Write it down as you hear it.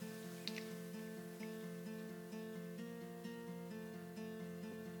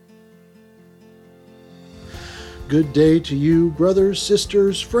Good day to you, brothers,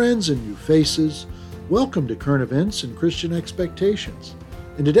 sisters, friends, and new faces. Welcome to Current Events and Christian Expectations.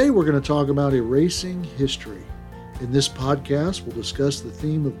 And today we're going to talk about erasing history. In this podcast, we'll discuss the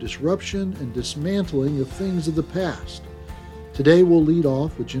theme of disruption and dismantling of things of the past. Today we'll lead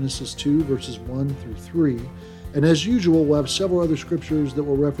off with Genesis 2, verses 1 through 3. And as usual, we'll have several other scriptures that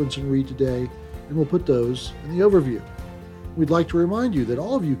we'll reference and read today, and we'll put those in the overview. We'd like to remind you that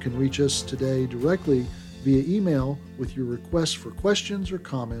all of you can reach us today directly via email with your requests for questions or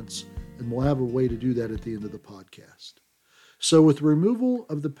comments, and we'll have a way to do that at the end of the podcast. So with removal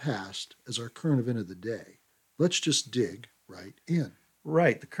of the past as our current event of the day, let's just dig right in.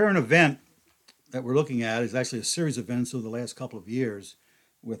 Right. The current event that we're looking at is actually a series of events over the last couple of years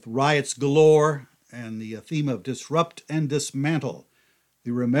with riots galore and the theme of disrupt and dismantle,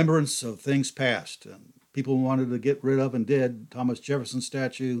 the remembrance of things past. People wanted to get rid of and did. Thomas Jefferson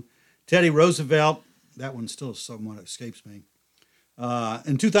statue, Teddy Roosevelt, that one still somewhat escapes me.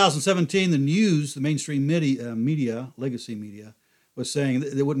 In 2017, the news, the mainstream media, legacy media, was saying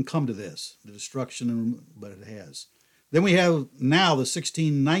that it wouldn't come to this, the destruction, but it has. Then we have now the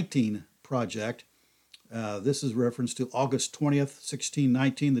 1619 Project. This is reference to August 20th,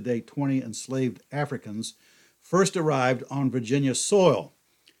 1619, the day 20 enslaved Africans first arrived on Virginia soil.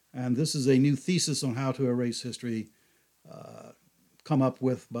 And this is a new thesis on how to erase history, come up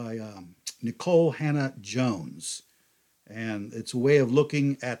with by Nicole Hannah Jones. And it's a way of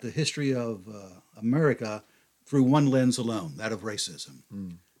looking at the history of America through one lens alone, that of racism.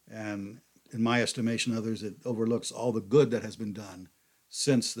 And in my estimation, others, it overlooks all the good that has been done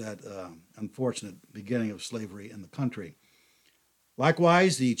since that unfortunate beginning of slavery in the country.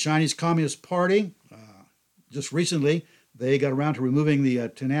 Likewise, the Chinese Communist Party, just recently, they got around to removing the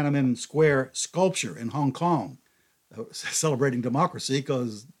Tiananmen Square sculpture in Hong Kong, celebrating democracy,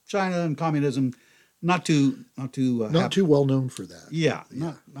 because China and communism not too well known for that. Yeah.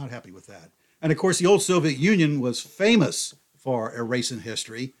 Not happy with that. And of course, the old Soviet Union was famous for erasing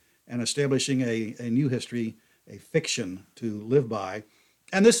history and establishing a new history, a fiction to live by.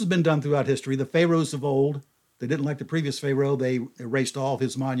 And this has been done throughout history. The pharaohs of old, they didn't like the previous pharaoh. They erased all of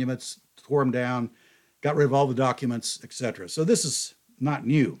his monuments, tore them down, got rid of all the documents, etc. So this is not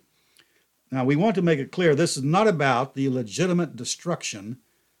new. Now, we want to make it clear, this is not about the legitimate destruction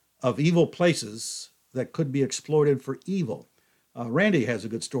of evil places that could be exploited for evil. Randy has a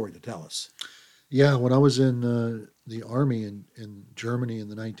good story to tell us. Yeah, when I was in the Army in Germany in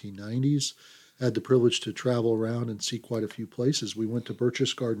the 1990s, I had the privilege to travel around and see quite a few places. We went to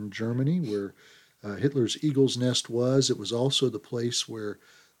Berchtesgaden, Germany, where Hitler's Eagle's Nest was. It was also the place where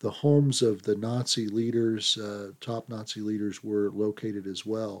the homes of the Nazi leaders, top Nazi leaders, were located as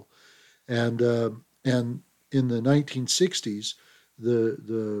well. And in the 1960s,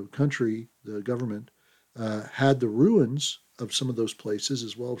 the country, the government, had the ruins of some of those places,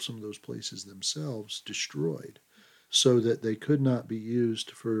 as well as some of those places themselves, destroyed, so that they could not be used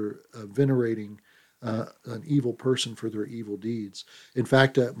for venerating an evil person for their evil deeds. In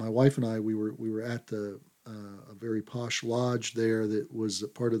fact, my wife and I, we were at a very posh lodge there that was a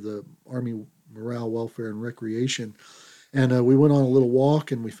part of the Army Morale, Welfare, and Recreation. And we went on a little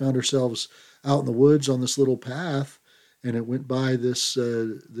walk, and we found ourselves out in the woods on this little path, and it went by this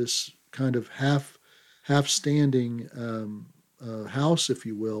kind of half-standing house, if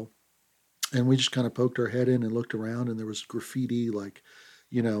you will. And we just kind of poked our head in and looked around, and there was graffiti like,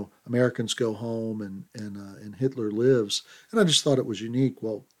 Americans go home and Hitler lives. And I just thought it was unique.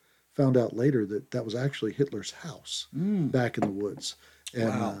 Well, found out later that was actually Hitler's house back in the woods. And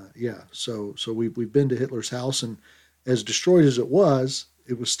wow. So we've been to Hitler's house, and as destroyed as it was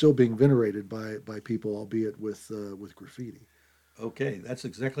still being venerated by people, albeit with graffiti. Okay, that's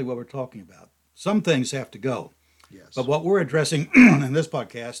exactly what we're talking about. Some things have to go. Yes. But what we're addressing in this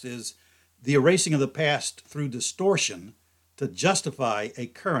podcast is the erasing of the past through distortion to justify a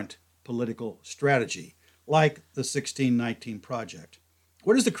current political strategy, like the 1619 Project.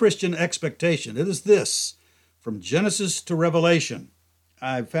 What is the Christian expectation? It is this: from Genesis to Revelation.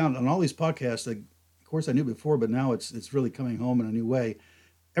 I've found on all these podcasts that, of course, I knew before, but now it's really coming home in a new way.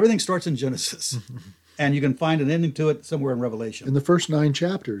 Everything starts in Genesis, and you can find an ending to it somewhere in Revelation. In the first 9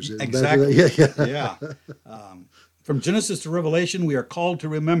 chapters. Exactly. Yeah. From Genesis to Revelation, we are called to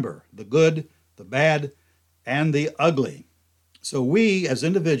remember the good, the bad, and the ugly. So we, as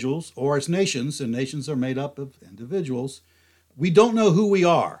individuals, or as nations, and nations are made up of individuals, we don't know who we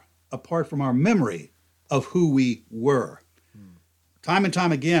are apart from our memory of who we were. Time and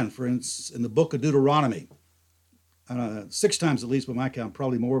time again, for instance, in the book of Deuteronomy, 6 times at least by my count,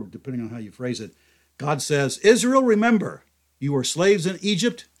 probably more depending on how you phrase it, God says, Israel, remember, you were slaves in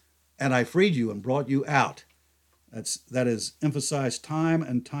Egypt, and I freed you and brought you out. That is emphasized time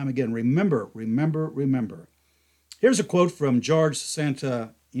and time again. Remember, remember, remember. Here's a quote from George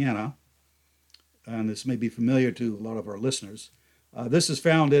Santayana, and this may be familiar to a lot of our listeners. This is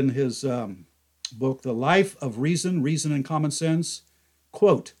found in his book, The Life of Reason, Reason and Common Sense.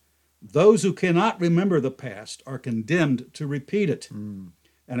 Quote, "Those who cannot remember the past are condemned to repeat it."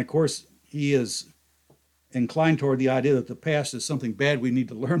 And of course, he is inclined toward the idea that the past is something bad we need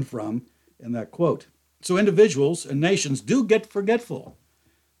to learn from in that quote. So individuals and nations do get forgetful,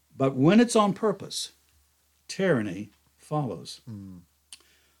 but when it's on purpose, tyranny follows.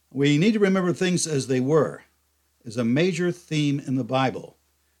 We need to remember things as they were, is a major theme in the Bible.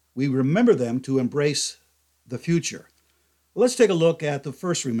 We remember them to embrace the future. Let's take a look at the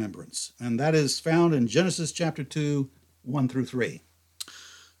first remembrance, and that is found in Genesis chapter 2, 1 through 3.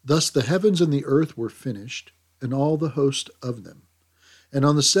 Thus the heavens and the earth were finished, and all the host of them. And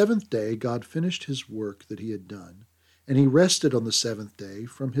on the seventh day God finished his work that he had done, and he rested on the seventh day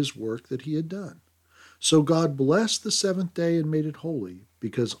from his work that he had done. So God blessed the seventh day and made it holy,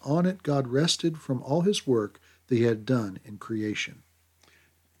 because on it God rested from all his work that he had done in creation.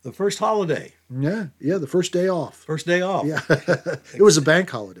 The first holiday. Yeah, the first day off. First day off. Yeah, it was a bank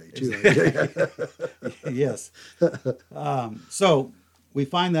holiday too. Yes. So we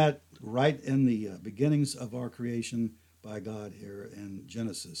find that right in the beginnings of our creation by God here in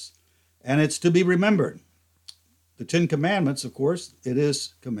Genesis. And it's to be remembered. The Ten Commandments, of course, it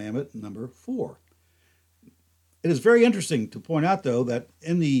is commandment number 4. It is very interesting to point out, though, that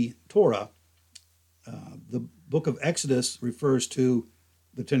in the Torah, the book of Exodus refers to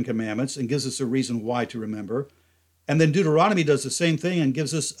the Ten Commandments and gives us a reason why to remember. And then Deuteronomy does the same thing and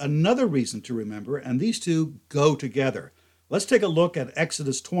gives us another reason to remember, and these two go together. Let's take a look at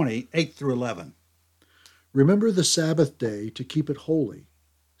Exodus 20, 8 through 11. Remember the Sabbath day to keep it holy.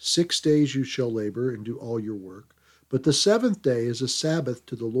 6 days you shall labor and do all your work, but the seventh day is a Sabbath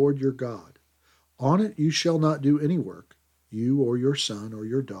to the Lord your God. On it you shall not do any work, you or your son or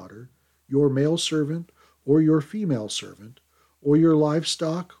your daughter, your male servant or your female servant, or your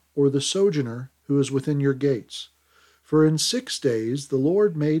livestock or the sojourner who is within your gates. For in 6 days the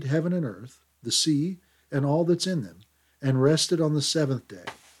Lord made heaven and earth, the sea, and all that's in them, and rested on the seventh day.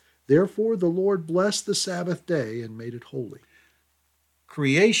 Therefore the Lord blessed the Sabbath day and made it holy.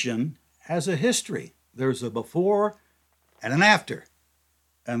 Creation has a history. There's a before and an after.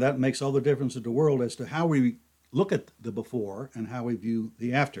 And that makes all the difference in the world as to how we look at the before and how we view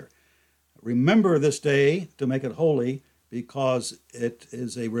the after. Remember this day to make it holy, because it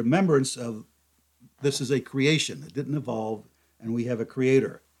is a remembrance of this is a creation. It didn't evolve, and we have a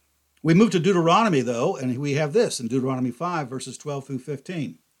creator. We move to Deuteronomy, though, and we have this in Deuteronomy 5, verses 12 through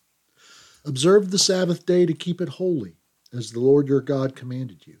 15. Observe the Sabbath day to keep it holy, as the Lord your God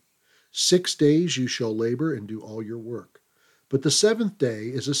commanded you. 6 days you shall labor and do all your work. But the seventh day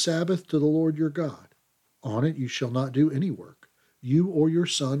is a Sabbath to the Lord your God. On it you shall not do any work, you or your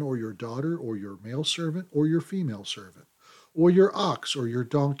son or your daughter or your male servant or your female servant, or your ox or your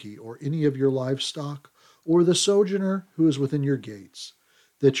donkey or any of your livestock, or the sojourner who is within your gates,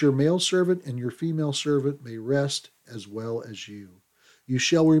 that your male servant and your female servant may rest as well as you. You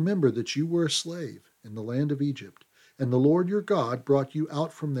shall remember that you were a slave in the land of Egypt, and the Lord your God brought you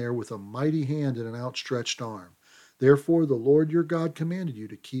out from there with a mighty hand and an outstretched arm. Therefore the Lord your God commanded you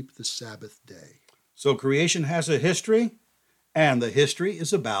to keep the Sabbath day. So creation has a history, and the history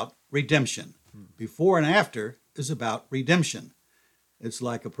is about redemption. Before and after is about redemption. It's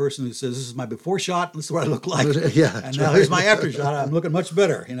like a person who says, this is my before shot, this is what I look like. Yeah, and now here's my after shot. I'm looking much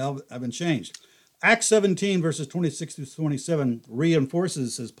better. I've been changed. Acts 17, verses 26 through 27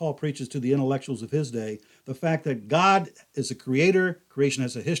 reinforces, as Paul preaches to the intellectuals of his day, the fact that God is a creator, creation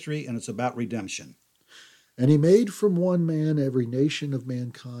has a history, and it's about redemption. And he made from one man every nation of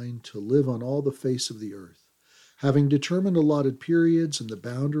mankind to live on all the face of the earth, having determined allotted periods and the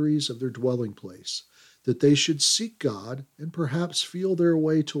boundaries of their dwelling place, that they should seek God and perhaps feel their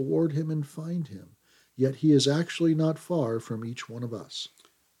way toward him and find him. Yet he is actually not far from each one of us.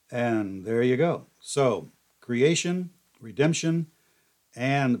 And there you go. So, creation, redemption,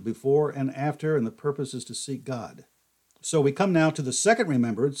 and before and after, and the purpose is to seek God. So we come now to the second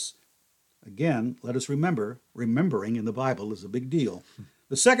remembrance. Again, let us remember, remembering in the Bible is a big deal.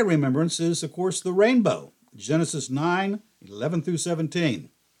 The second remembrance is, of course, the rainbow. Genesis 9, 11 through 17.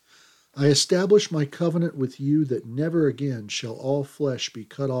 I establish my covenant with you that never again shall all flesh be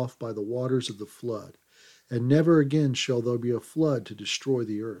cut off by the waters of the flood, and never again shall there be a flood to destroy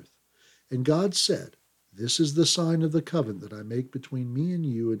the earth. And God said, This is the sign of the covenant that I make between me and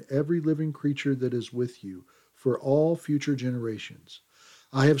you and every living creature that is with you for all future generations.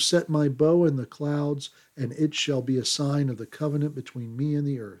 I have set my bow in the clouds, and it shall be a sign of the covenant between me and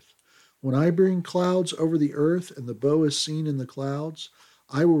the earth. When I bring clouds over the earth, and the bow is seen in the clouds,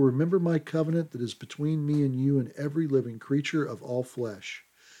 I will remember my covenant that is between me and you and every living creature of all flesh.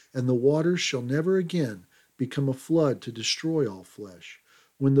 And the waters shall never again become a flood to destroy all flesh.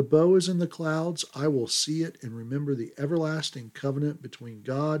 When the bow is in the clouds, I will see it and remember the everlasting covenant between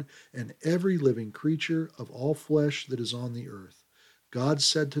God and every living creature of all flesh that is on the earth. God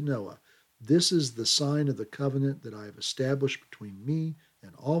said to Noah, "This is the sign of the covenant that I have established between me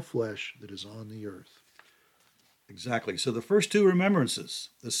and all flesh that is on the earth." Exactly. So the first two remembrances,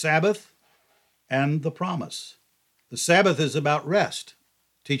 the Sabbath and the promise. The Sabbath is about rest,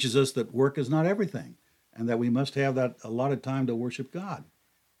 teaches us that work is not everything, and that we must have that allotted time to worship God.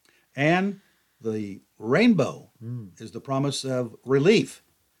 And the rainbow is the promise of relief.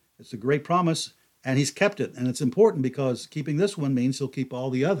 It's a great promise, and he's kept it. And it's important because keeping this one means he'll keep all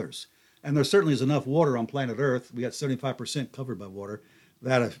the others. And there certainly is enough water on planet Earth. We got 75% covered by water,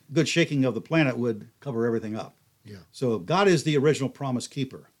 that a good shaking of the planet would cover everything up. Yeah. So God is the original promise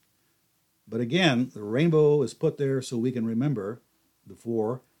keeper. But again, the rainbow is put there so we can remember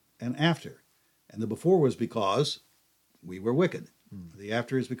before and after. And the before was because we were wicked. The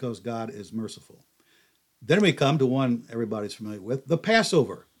after is because God is merciful. Then we come to one everybody's familiar with, the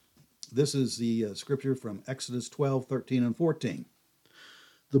Passover. This is the scripture from Exodus 12, 13, and 14.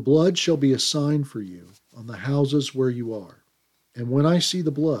 The blood shall be a sign for you on the houses where you are. And when I see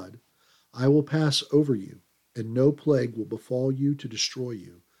the blood, I will pass over you, and no plague will befall you to destroy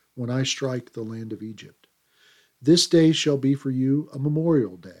you when I strike the land of Egypt. This day shall be for you a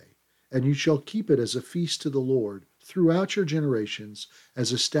memorial day, and you shall keep it as a feast to the Lord throughout your generations,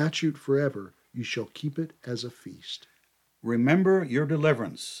 as a statute forever. You shall keep it as a feast. Remember your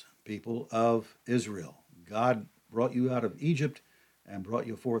deliverance, people of Israel. God brought you out of Egypt and brought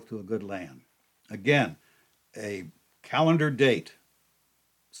you forth to a good land. Again, a calendar date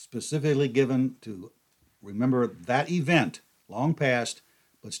specifically given to remember that event, long past,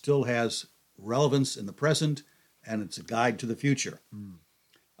 but still has relevance in the present, and it's a guide to the future.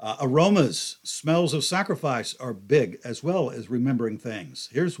 Aromas, smells of sacrifice are big, as well as remembering things.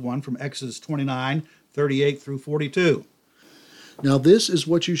 Here's one from Exodus 29, 38 through 42. Now this is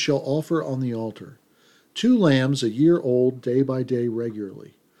what you shall offer on the altar: 2 lambs a year old, day by day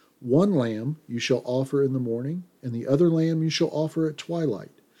regularly. 1 lamb you shall offer in the morning, and the other lamb you shall offer at twilight.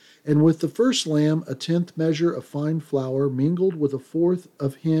 And with the first lamb 1/10 measure of fine flour mingled with 1/4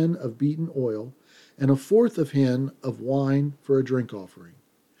 of hin of beaten oil, and 1/4 of hin of wine for a drink offering.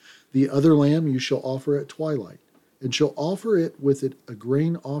 The other lamb you shall offer at twilight, and shall offer it with it a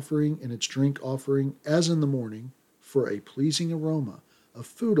grain offering and its drink offering as in the morning, for a pleasing aroma, a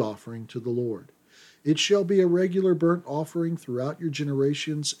food offering to the Lord. It shall be a regular burnt offering throughout your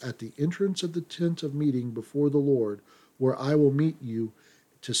generations at the entrance of the tent of meeting before the Lord, where I will meet you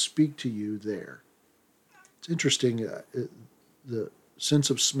to speak to you there. It's interesting, the sense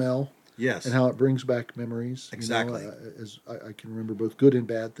of smell. Yes. And how it brings back memories. Exactly. As I can remember both good and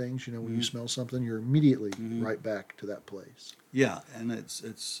bad things. When you smell something, you're immediately right back to that place. Yeah, and it's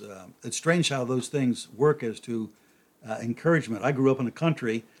strange how those things work as to encouragement. I grew up in the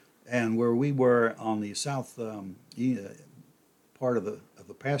country, and where we were on the south part of the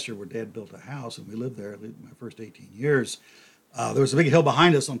pasture where Dad built a house, and we lived there my first 18 years. There was a big hill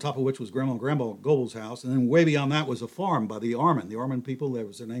behind us, on top of which was Grandma and Grandpa Goebel's house, and then way beyond that was a farm by the Armin. The Armin people, that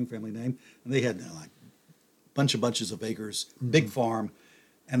was their family name, and they had like bunches of acres, big farm,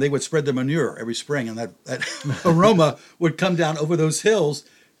 and they would spread their manure every spring, and that aroma would come down over those hills.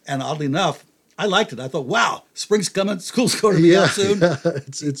 And oddly enough, I liked it. I thought, wow, spring's coming, school's going to be out soon. Yeah.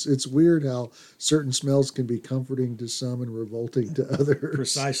 It's weird how certain smells can be comforting to some and revolting to others.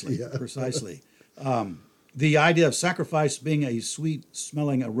 Precisely. The idea of sacrifice being a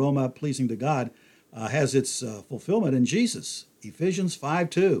sweet-smelling aroma pleasing to God has its fulfillment in Jesus. Ephesians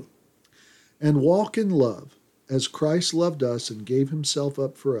 5:2. And walk in love, as Christ loved us and gave himself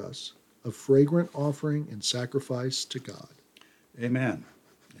up for us, a fragrant offering and sacrifice to God. Amen.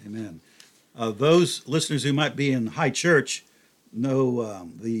 Amen. Those listeners who might be in high church know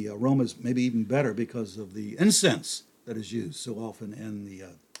the aromas maybe even better because of the incense that is used so often in the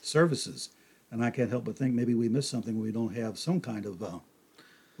services. And I can't help but think maybe we miss something when we don't have some kind of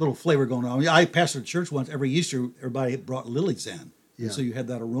little flavor going on. I pastored a church once. Every Easter, everybody brought lilies in. Yeah. And so you had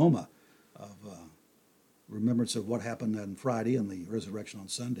that aroma of remembrance of what happened on Friday and the resurrection on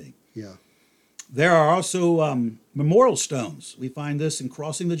Sunday. Yeah. There are also memorial stones. We find this in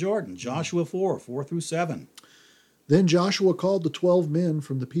crossing the Jordan, Joshua 4 through 7. Then Joshua called the 12 men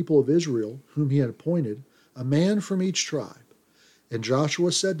from the people of Israel, whom he had appointed, a man from each tribe. And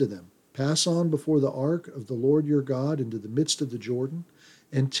Joshua said to them, Pass on before the ark of the Lord your God into the midst of the Jordan,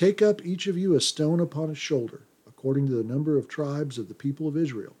 and take up each of you a stone upon his shoulder, according to the number of tribes of the people of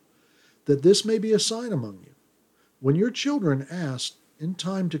Israel, that this may be a sign among you. When your children ask in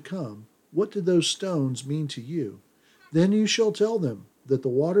time to come, What did those stones mean to you? Then you shall tell them that the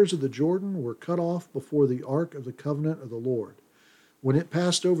waters of the Jordan were cut off before the ark of the covenant of the Lord. When it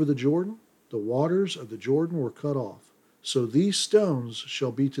passed over the Jordan, the waters of the Jordan were cut off. So these stones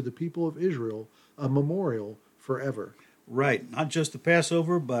shall be to the people of Israel a memorial forever. Right. Not just the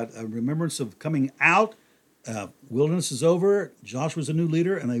Passover, but a remembrance of coming out. Wilderness is over. Joshua's a new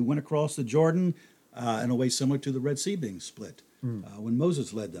leader, and they went across the Jordan in a way similar to the Red Sea being split when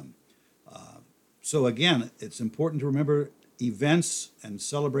Moses led them. So again, it's important to remember events and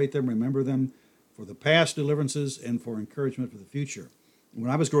celebrate them, remember them for the past deliverances and for encouragement for the future. When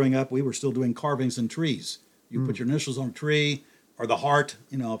I was growing up, we were still doing carvings in trees. You put your initials on a tree or the heart,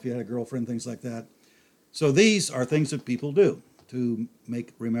 if you had a girlfriend, things like that. So these are things that people do to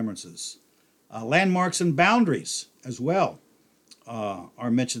make remembrances. Landmarks and boundaries as well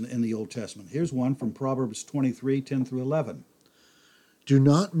are mentioned in the Old Testament. Here's one from Proverbs 23, 10 through 11. Do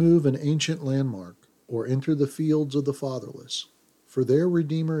not move an ancient landmark or enter the fields of the fatherless, for their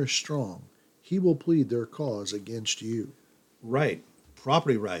Redeemer is strong. He will plead their cause against you. Right.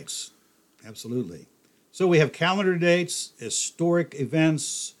 Property rights. Absolutely. So we have calendar dates, historic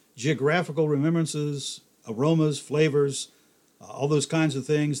events, geographical remembrances, aromas, flavors, all those kinds of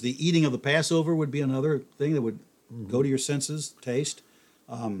things. The eating of the Passover would be another thing that would go to your senses, taste.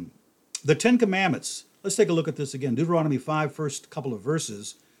 The Ten Commandments. Let's take a look at this again. Deuteronomy 5, first couple of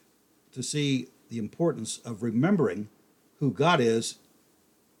verses, to see the importance of remembering who God is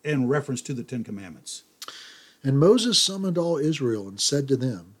in reference to the Ten Commandments. And Moses summoned all Israel and said to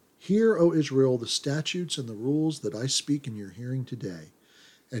them, Hear, O Israel, the statutes and the rules that I speak in your hearing today,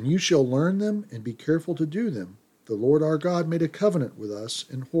 and you shall learn them and be careful to do them. The Lord our God made a covenant with us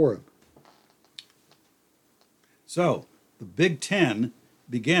in Horeb. So, the Big Ten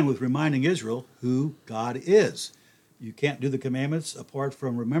began with reminding Israel who God is. You can't do the commandments apart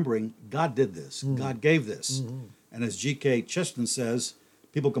from remembering God did this. God gave this. And as G.K. Chesterton says,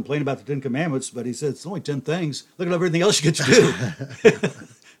 people complain about the Ten Commandments, but he says it's only 10 things. Look at everything else you get to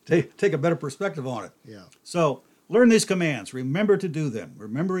do. Take a better perspective on it. Yeah. So learn these commands. Remember to do them.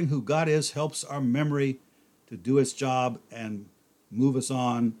 Remembering who God is helps our memory to do its job and move us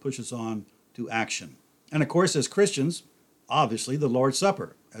on, push us on to action. And of course, as Christians, obviously the Lord's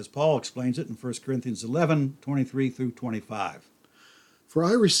Supper, as Paul explains it in 1 Corinthians 11, 23 through 25. For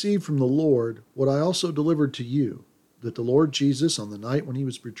I received from the Lord what I also delivered to you, that the Lord Jesus, on the night when he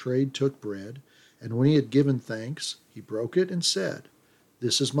was betrayed, took bread, and when he had given thanks, he broke it and said,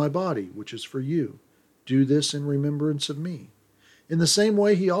 This is my body, which is for you. Do this in remembrance of me. In the same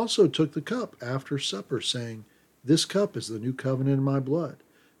way, he also took the cup after supper, saying, This cup is the new covenant in my blood.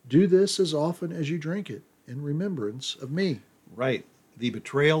 Do this as often as you drink it, in remembrance of me. Right. The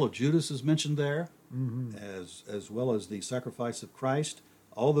betrayal of Judas is mentioned there, as well as the sacrifice of Christ.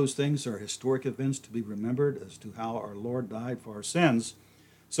 All those things are historic events to be remembered as to how our Lord died for our sins.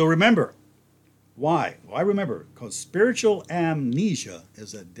 So remember. Why? Why remember? Because spiritual amnesia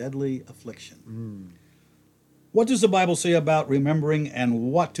is a deadly affliction. What does the Bible say about remembering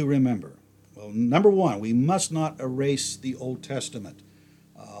and what to remember? Well, number one, we must not erase the Old Testament.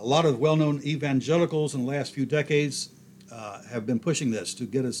 A lot of well-known evangelicals in the last few decades have been pushing this to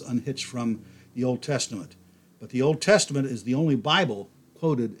get us unhitched from the Old Testament. But the Old Testament is the only Bible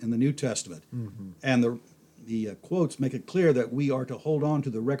quoted in the New Testament. And the quotes make it clear that we are to hold on to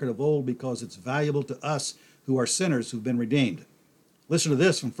the record of old because it's valuable to us who are sinners who've been redeemed. Listen to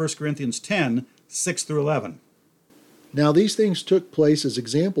this from 1 Corinthians 10, 6 through 11. Now these things took place as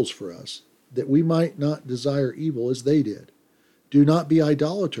examples for us, that we might not desire evil as they did. Do not be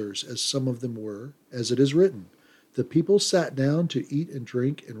idolaters, as some of them were, as it is written. The people sat down to eat and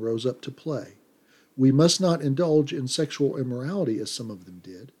drink and rose up to play. We must not indulge in sexual immorality, as some of them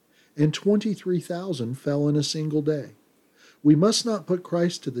did, and 23,000 fell in a single day. We must not put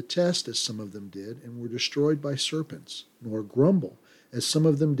Christ to the test, as some of them did, and were destroyed by serpents, nor grumble, as some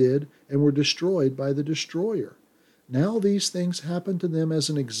of them did, and were destroyed by the destroyer. Now these things happened to them as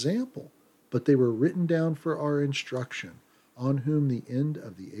an example, but they were written down for our instruction, on whom the end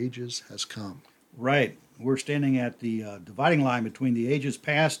of the ages has come. Right. We're standing at the dividing line between the ages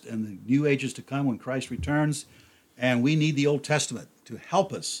past and the new ages to come when Christ returns, and we need the Old Testament to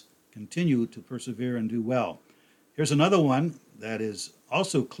help us continue to persevere and do well. Here's another one that is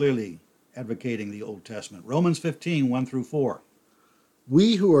also clearly advocating the Old Testament. Romans 15, 1 through 4.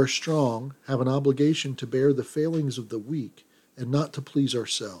 We who are strong have an obligation to bear the failings of the weak and not to please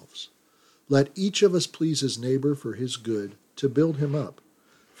ourselves. Let each of us please his neighbor for his good, to build him up.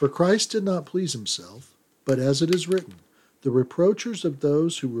 For Christ did not please himself, but as it is written, the reproachers of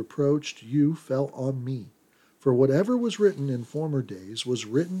those who reproached you fell on me. For whatever was written in former days was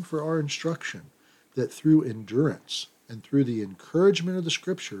written for our instruction, that through endurance and through the encouragement of the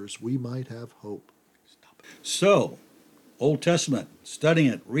Scriptures we might have hope. So, Old Testament, studying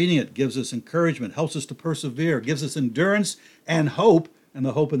it, reading it, gives us encouragement, helps us to persevere, gives us endurance and hope. And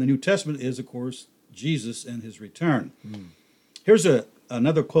the hope in the New Testament is, of course, Jesus and his return. Here's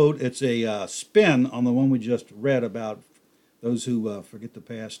another quote. It's a spin on the one we just read about those who forget the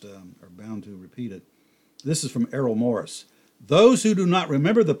past are bound to repeat it. This is from Errol Morris. Those who do not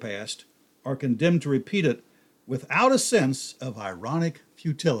remember the past are condemned to repeat it without a sense of ironic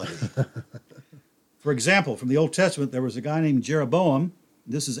futility. For example, from the Old Testament, there was a guy named Jeroboam.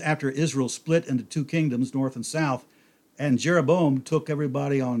 This is after Israel split into two kingdoms, north and south. And Jeroboam took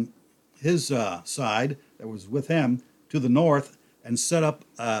everybody on his side that was with him to the north and set up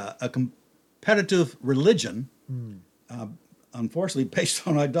a competitive religion, unfortunately based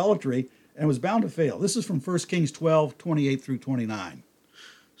on idolatry, and was bound to fail. This is from 1 Kings 12, 28 through 29.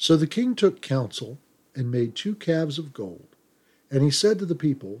 So the king took counsel and made 2 calves of gold. And he said to the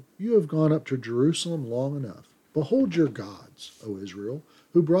people, You have gone up to Jerusalem long enough. Behold your gods, O Israel,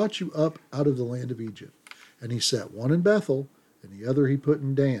 who brought you up out of the land of Egypt. And he set one in Bethel, and the other he put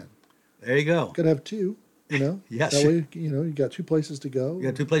in Dan. There you go. Could have 2, Yes. That way, you got 2 places to go. You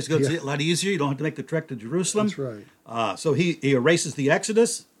got 2 places to go. Yeah. It's a lot easier. You don't have to make the trek to Jerusalem. That's right. So he erases the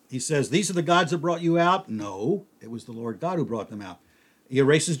Exodus. He says, these are the gods that brought you out. No, it was the Lord God who brought them out. He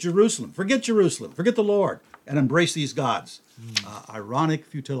erases Jerusalem. Forget Jerusalem. Forget the Lord. And embrace these gods. Ironic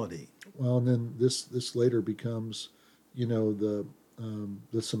futility. Well, and then this later becomes, the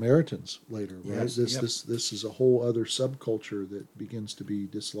Samaritans later, right? Yes, This is a whole other subculture that begins to be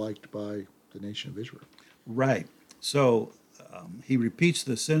disliked by the nation of Israel. Right. So he repeats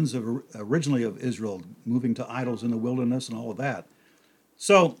the sins originally of Israel, moving to idols in the wilderness and all of that.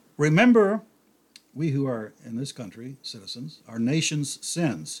 So remember, we who are in this country, citizens, our nation's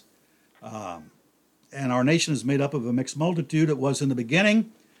sins. And our nation is made up of a mixed multitude. It was in the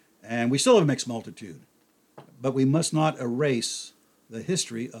beginning, and we still have a mixed multitude. But we must not erase the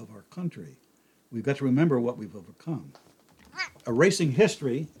history of our country. We've got to remember what we've overcome. Erasing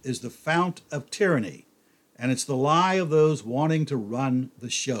history is the fount of tyranny, and it's the lie of those wanting to run the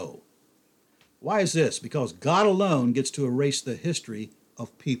show. Why is this? Because God alone gets to erase the history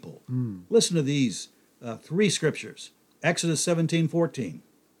of people. Listen to these 3 scriptures. Exodus 17:14.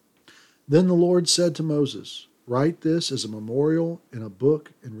 Then the Lord said to Moses, Write this as a memorial in a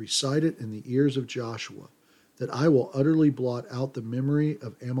book and recite it in the ears of Joshua, that I will utterly blot out the memory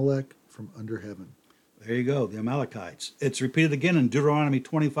of Amalek from under heaven. There you go, the Amalekites. It's repeated again in Deuteronomy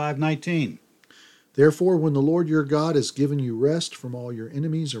 25:19. Therefore, when the Lord your God has given you rest from all your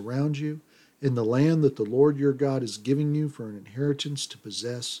enemies around you, in the land that the Lord your God is giving you for an inheritance to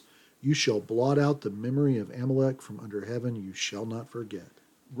possess, you shall blot out the memory of Amalek from under heaven, you shall not forget.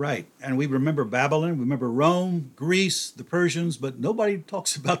 Right, and we remember Babylon, we remember Rome, Greece, the Persians, but nobody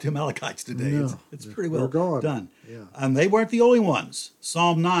talks about the Amalekites today. No, it's pretty well gone. done. Yeah. And they weren't the only ones.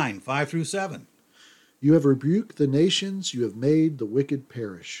 Psalm 9, 5 through 7. You have rebuked the nations, you have made the wicked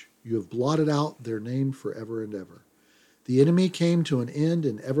perish. You have blotted out their name forever and ever. The enemy came to an end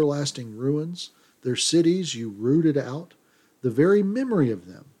in everlasting ruins. Their cities you rooted out. The very memory of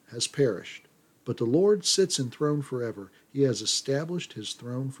them has perished. But the Lord sits enthroned forever. He has established his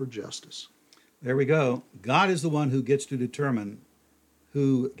throne for justice. There we go. God is the one who gets to determine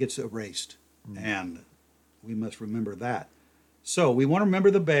who gets erased. And we must remember that. So we want to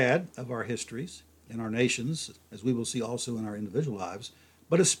remember the bad of our histories in our nations, as we will see also in our individual lives,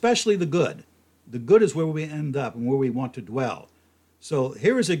 but especially the good. The good is where we end up and where we want to dwell. So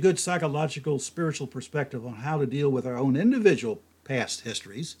here is a good psychological, spiritual perspective on how to deal with our own individual past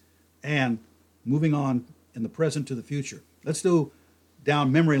histories and moving on in the present to the future. Let's go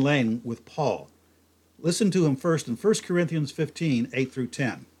down memory lane with Paul. Listen to him first in 1 Corinthians 15, 8 through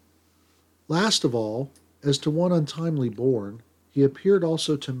 10. Last of all, as to one untimely born, he appeared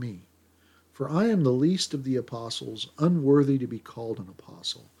also to me. For I am the least of the apostles, unworthy to be called an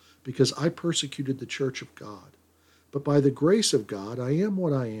apostle, because I persecuted the church of God. But by the grace of God I am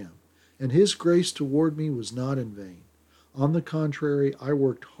what I am, and his grace toward me was not in vain. On the contrary, I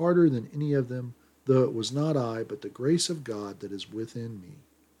worked harder than any of them, though it was not I, but the grace of God that is within me.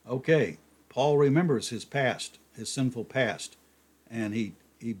 Okay, Paul remembers his past, his sinful past, and he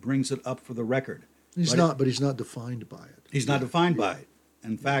brings it up for the record. He's not defined by it. He's not defined by it.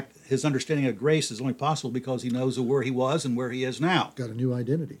 In fact, his understanding of grace is only possible because he knows of where he was and where he is now. Got a new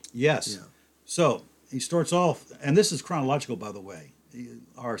identity. Yes. Yeah. So he starts off, and this is chronological, by the way.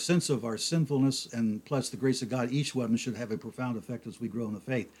 Our sense of our sinfulness and plus the grace of God, each one should have a profound effect as we grow in the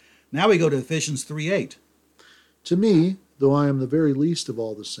faith. Now we go to Ephesians 3:8. To me, though I am the very least of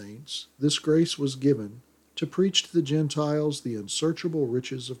all the saints, this grace was given to preach to the Gentiles the unsearchable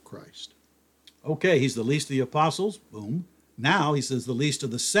riches of Christ. Okay, he's the least of the apostles. Boom. Now he says the least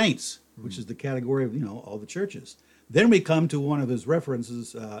of the saints, which is the category of, all the churches. Then we come to one of his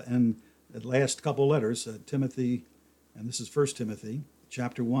references in the last couple letters, Timothy, and this is 1 Timothy,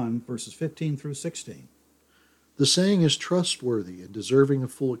 chapter 1, verses 15 through 16. The saying is trustworthy and deserving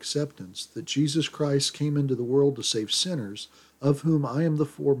of full acceptance that Jesus Christ came into the world to save sinners, of whom I am the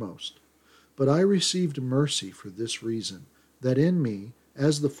foremost. But I received mercy for this reason, that in me,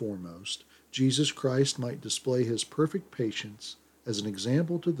 as the foremost, Jesus Christ might display his perfect patience as an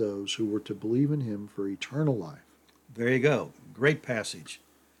example to those who were to believe in him for eternal life. There you go. Great passage.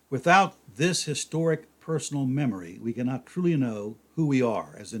 Without this historic personal memory, we cannot truly know who we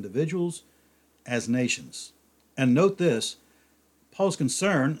are as individuals, as nations. And note this, Paul's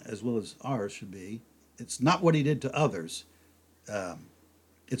concern, as well as ours should be, it's not what he did to others.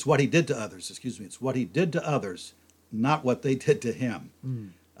 It's what he did to others, It's what he did to others, not what they did to him.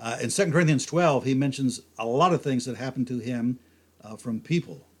 In 2 Corinthians 12, he mentions a lot of things that happened to him from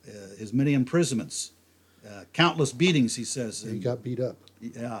people. His many imprisonments, countless beatings, he says. He got beat up.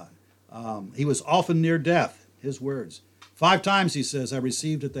 Yeah. He was often near death, his words. 5 times, he says, I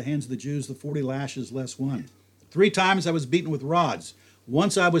received at the hands of the Jews the 40 lashes less one. 3 times I was beaten with rods.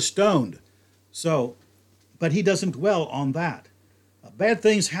 Once I was stoned. So, but he doesn't dwell on that. Bad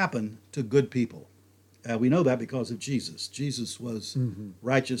things happen to good people. We know that because of Jesus. Jesus was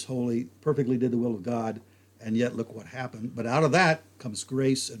righteous, holy, perfectly did the will of God, and yet look what happened. But out of that comes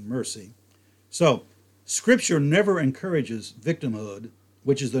grace and mercy. So, Scripture never encourages victimhood,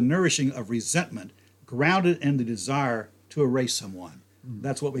 which is the nourishing of resentment, grounded in the desire to erase someone.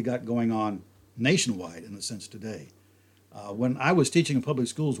 That's what we got going on nationwide, in a sense, today. When I was teaching in public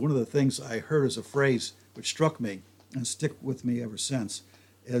schools, one of the things I heard as a phrase which struck me and stick with me ever since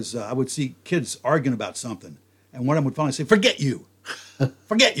is I would see kids arguing about something, and one of them would finally say, "Forget you,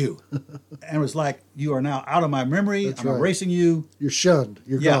 forget you," and it was like, "You are now out of my memory. That's I'm right. erasing you. You're shunned.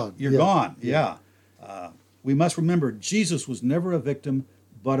 You're gone. You're gone." Yeah. We must remember Jesus was never a victim,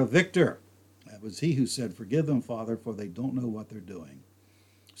 but a victor. That was he who said, "Forgive them, Father, for they don't know what they're doing."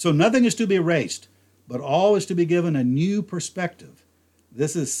 So nothing is to be erased, but all is to be given a new perspective.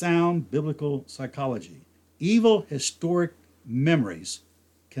 This is sound biblical psychology. Evil historic memories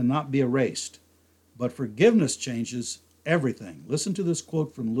cannot be erased, but forgiveness changes everything. Listen to this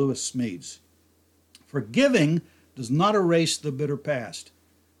quote from Lewis Smedes. Forgiving does not erase the bitter past.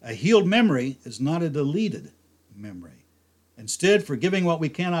 A healed memory is not a deleted memory. Instead, forgiving what we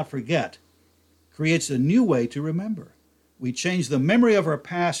cannot forget creates a new way to remember. We change the memory of our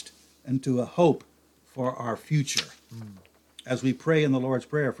past into a hope for our future. As we pray in the Lord's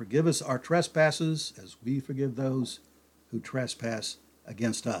Prayer, forgive us our trespasses as we forgive those who trespass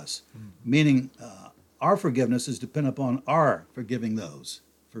against us. Meaning our forgiveness is dependent upon our forgiving those,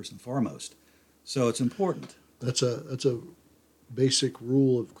 first and foremost. So it's important. That's a basic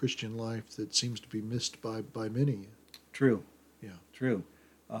rule of Christian life that seems to be missed by many. True. Yeah. True.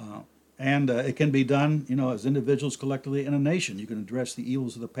 And it can be done, as individuals, collectively, in a nation. You can address the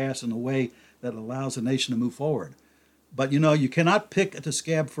evils of the past in a way that allows a nation to move forward. But, you cannot pick at the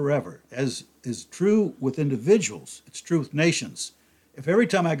scab forever. As is true with individuals, it's true with nations. If every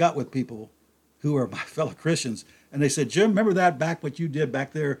time I got with people who are my fellow Christians, and they said, "Jim, remember that back what you did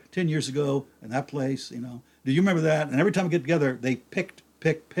back there 10 years ago in that place, do you remember that?" And every time we get together, they picked.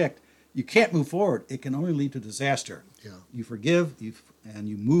 You can't move forward. It can only lead to disaster. Yeah. You forgive, and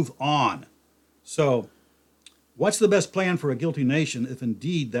you move on. So, what's the best plan for a guilty nation if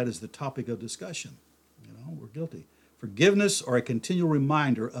indeed that is the topic of discussion? We're guilty. Forgiveness or a continual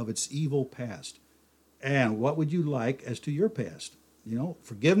reminder of its evil past. And what would you like as to your past?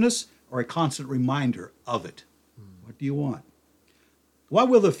 Forgiveness or a constant reminder of it? What do you want? What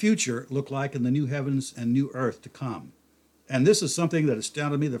will the future look like in the new heavens and new earth to come? And this is something that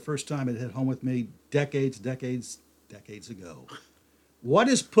astounded me the first time it hit home with me decades ago. What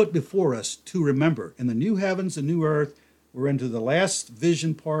is put before us to remember? In the new heavens and new earth, we're into the last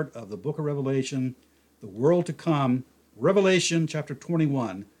vision part of the book of Revelation, the world to come, Revelation chapter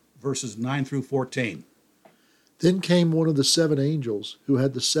 21, verses 9 through 14. Then came one of the 7 angels who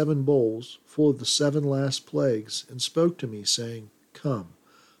had the 7 bowls full of the 7 last plagues and spoke to me, saying, "Come,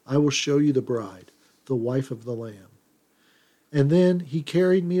 I will show you the bride, the wife of the Lamb." And then he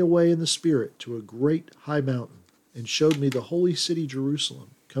carried me away in the Spirit to a great high mountain, and showed me the holy city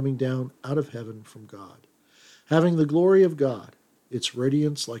Jerusalem, coming down out of heaven from God, having the glory of God, its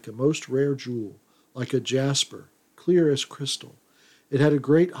radiance like a most rare jewel, like a jasper, clear as crystal. It had a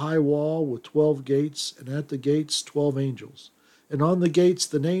great high wall with 12 gates, and at the gates 12 angels. And on the gates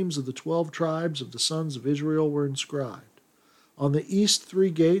the names of the 12 tribes of the sons of Israel were inscribed. On the east 3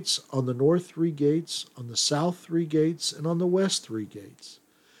 gates, on the north 3 gates, on the south 3 gates, and on the west 3 gates.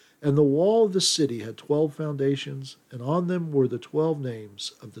 And the wall of the city had 12 foundations, and on them were the 12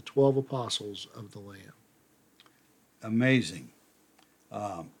 names of the 12 apostles of the Lamb. Amazing.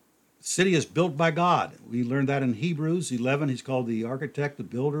 City is built by God. We learned that in Hebrews 11. He's called the architect, the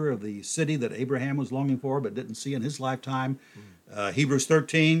builder of the city that Abraham was longing for but didn't see in his lifetime. Hebrews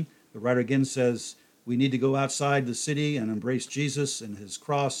 13, the writer again says we need to go outside the city and embrace Jesus and his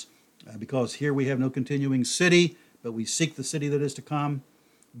cross because here we have no continuing city, but we seek the city that is to come.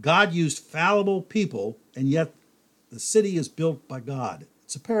 God used fallible people, and yet the city is built by God.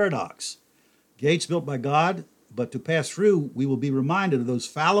 It's a paradox. Gates built by God, but to pass through, we will be reminded of those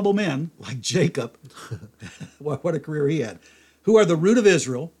fallible men like Jacob. What a career he had. Who are the root of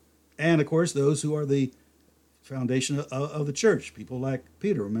Israel, and of course, those who are the foundation of the church. People like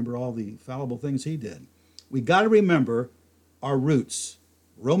Peter. Remember all the fallible things he did. We got to remember our roots.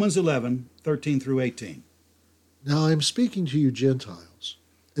 Romans 11, 13 through 18. Now I am speaking to you Gentiles.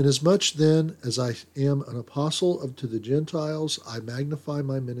 Inasmuch then as I am an apostle to the Gentiles, I magnify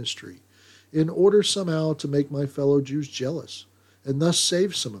my ministry, in order somehow to make my fellow Jews jealous, and thus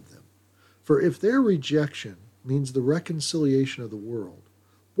save some of them. For if their rejection means the reconciliation of the world,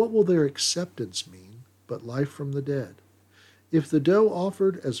 what will their acceptance mean but life from the dead? If the dough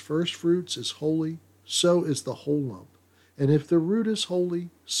offered as first fruits is holy, so is the whole lump. And if the root is holy,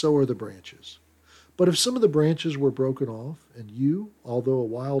 so are the branches. But if some of the branches were broken off, and you, although a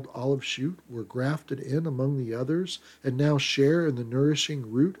wild olive shoot, were grafted in among the others, and now share in the nourishing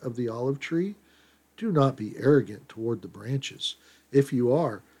root of the olive tree, do not be arrogant toward the branches. If you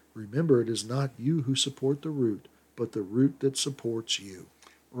are, remember it is not you who support the root, but the root that supports you.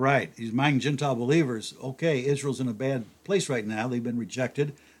 Right. He's reminding Gentile believers, okay, Israel's in a bad place right now. They've been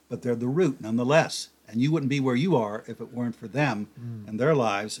rejected, but they're the root nonetheless. And you wouldn't be where you are if it weren't for them and their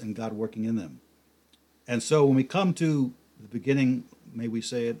lives and God working in them. And so when we come to the beginning, may we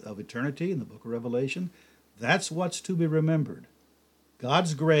say it, of eternity in the book of Revelation, that's what's to be remembered.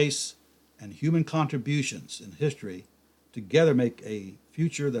 God's grace and human contributions in history together make a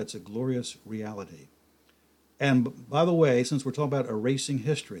future that's a glorious reality. And by the way, since we're talking about erasing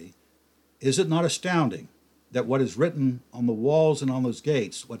history, is it not astounding that what is written on the walls and on those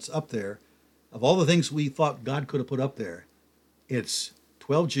gates, what's up there, of all the things we thought God could have put up there, it's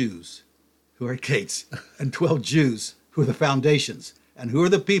 12 Jews who are gates, and 12 Jews who are the foundations, and who are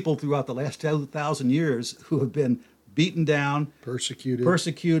the people throughout the last 2,000 years who have been beaten down, persecuted,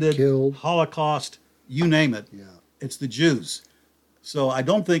 killed, Holocaust, you name it. Yeah. It's the Jews. So I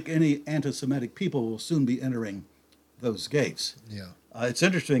don't think any anti-Semitic people will soon be entering those gates. Yeah. It's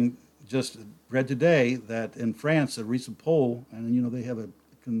interesting, just read today that in France, a recent poll, and you know they have a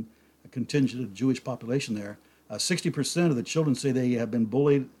contingent of Jewish population there, 60% of the children say they have been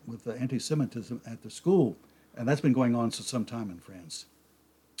bullied with anti-Semitism at the school, and that's been going on for some time in France.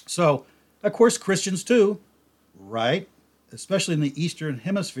 So, of course, Christians too, right? Especially in the Eastern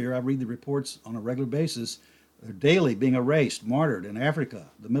Hemisphere, I read the reports on a regular basis. They're daily being erased, martyred in Africa,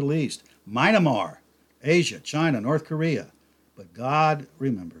 the Middle East, Myanmar, Asia, China, North Korea. But God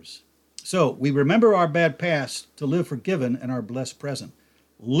remembers. So we remember our bad past to live forgiven in our blessed present,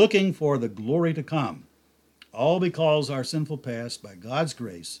 looking for the glory to come. All because our sinful past, by God's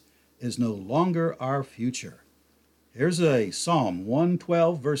grace, is no longer our future. Here's a Psalm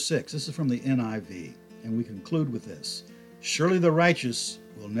 112, verse 6. This is from the NIV, and we conclude with this. Surely the righteous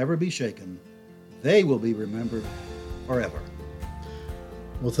will never be shaken. They will be remembered forever.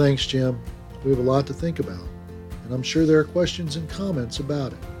 Well, thanks, Jim. We have a lot to think about, and I'm sure there are questions and comments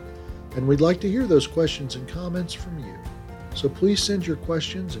about it. And we'd like to hear those questions and comments from you. So please send your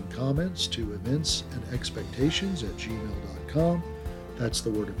questions and comments to eventsandexpectations@gmail.com. That's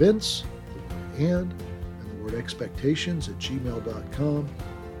the word events, the word and the word expectations@gmail.com.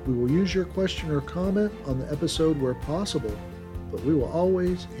 We will use your question or comment on the episode where possible, but we will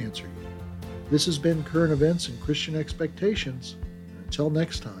always answer you. This has been Current Events and Christian Expectations. And until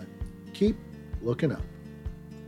next time, keep looking up.